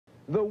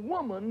the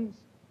woman's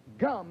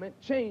garment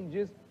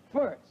changes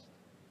first.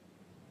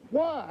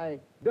 Why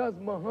does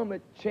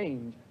Muhammad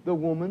change the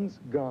woman's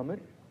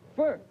garment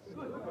first?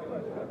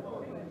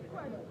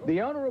 The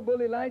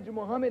Honorable Elijah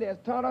Muhammad has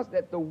taught us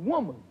that the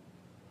woman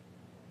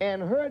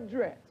and her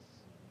dress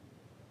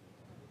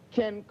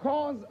can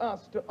cause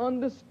us to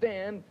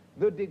understand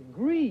the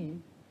degree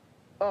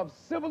of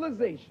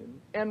civilization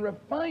and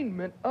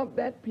refinement of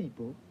that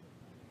people,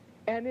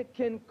 and it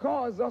can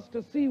cause us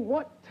to see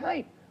what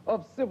type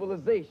of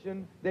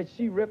civilization that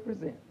she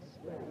represents.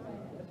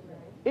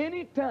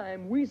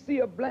 Anytime we see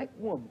a black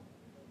woman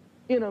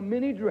in a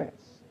mini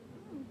dress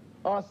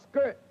or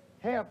skirt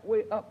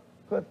halfway up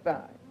her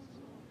thighs,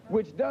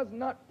 which does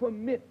not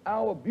permit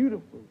our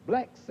beautiful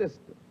black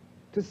sister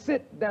to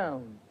sit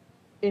down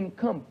in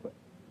comfort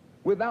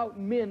without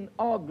men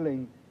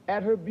ogling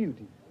at her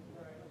beauty.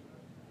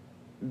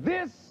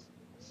 This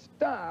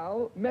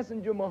style,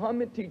 Messenger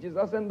Muhammad teaches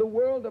us, and the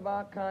world of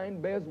our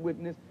kind bears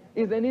witness,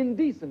 is an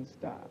indecent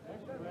style.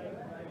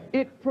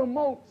 It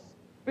promotes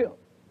filth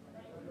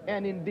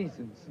and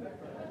indecency.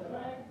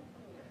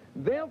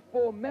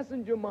 Therefore,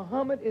 Messenger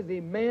Muhammad is a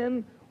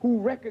man who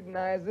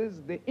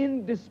recognizes the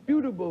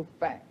indisputable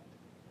fact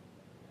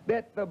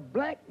that the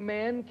black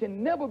man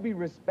can never be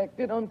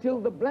respected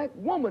until the black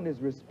woman is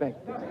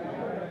respected.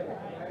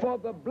 For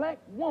the black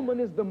woman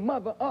is the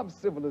mother of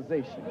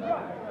civilization.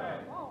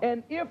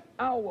 And if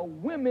our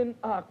women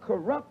are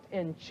corrupt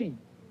and cheap,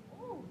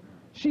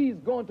 she's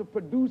going to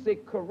produce a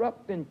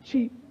corrupt and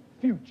cheap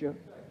future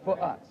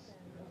for us.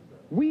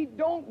 We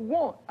don't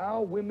want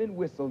our women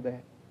whistled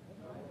at.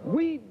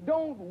 We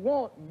don't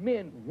want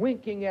men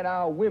winking at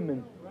our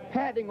women,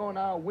 patting on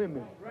our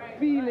women,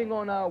 feeling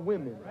on our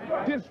women,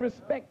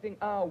 disrespecting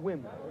our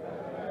women.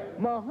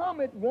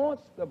 Muhammad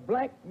wants the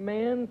black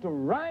man to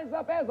rise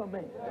up as a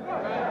man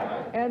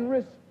and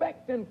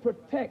respect and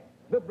protect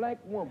the black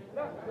woman.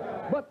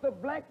 But the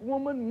black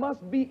woman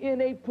must be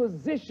in a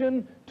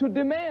position to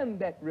demand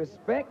that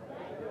respect.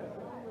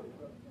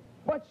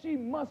 But she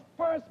must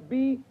first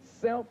be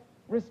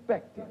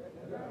self-respecting.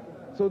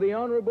 So the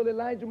Honorable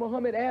Elijah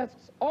Muhammad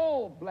asks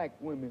all black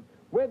women,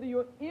 whether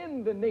you're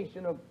in the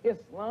nation of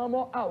Islam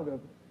or out of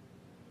it,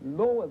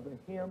 lower the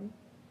hem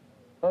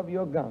of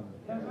your garment.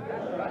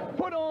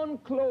 Put on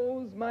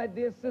clothes, my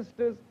dear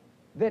sisters,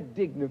 that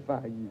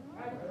dignify you.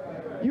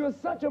 You're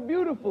such a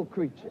beautiful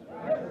creature.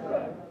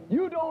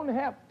 You don't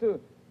have to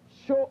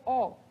show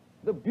off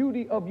the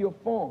beauty of your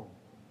form,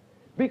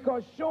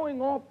 because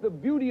showing off the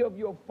beauty of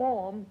your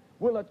form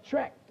will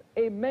attract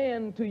a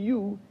man to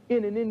you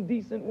in an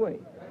indecent way.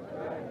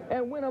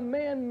 And when a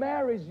man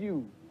marries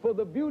you for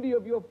the beauty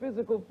of your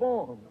physical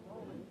form,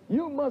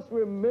 you must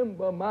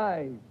remember,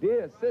 my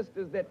dear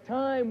sisters, that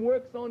time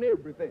works on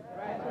everything.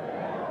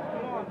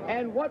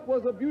 And what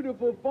was a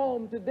beautiful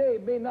form today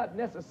may not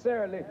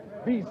necessarily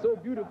be so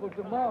beautiful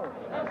tomorrow.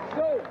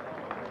 So,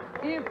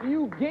 if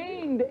you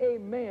gained a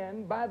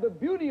man by the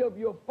beauty of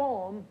your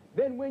form,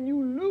 then when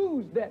you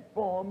lose that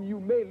form, you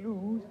may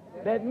lose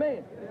that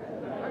man.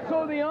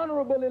 So the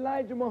Honorable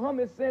Elijah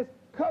Muhammad says,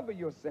 cover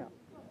yourself.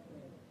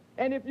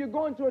 And if you're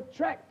going to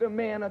attract a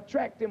man,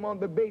 attract him on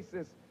the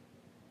basis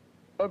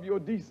of your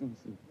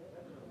decency,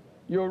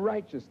 your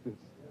righteousness,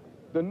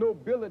 the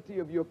nobility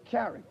of your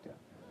character,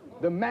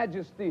 the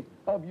majesty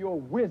of your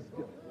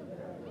wisdom.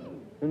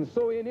 And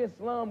so in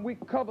Islam, we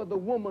cover the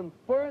woman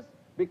first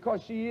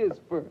because she is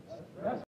first.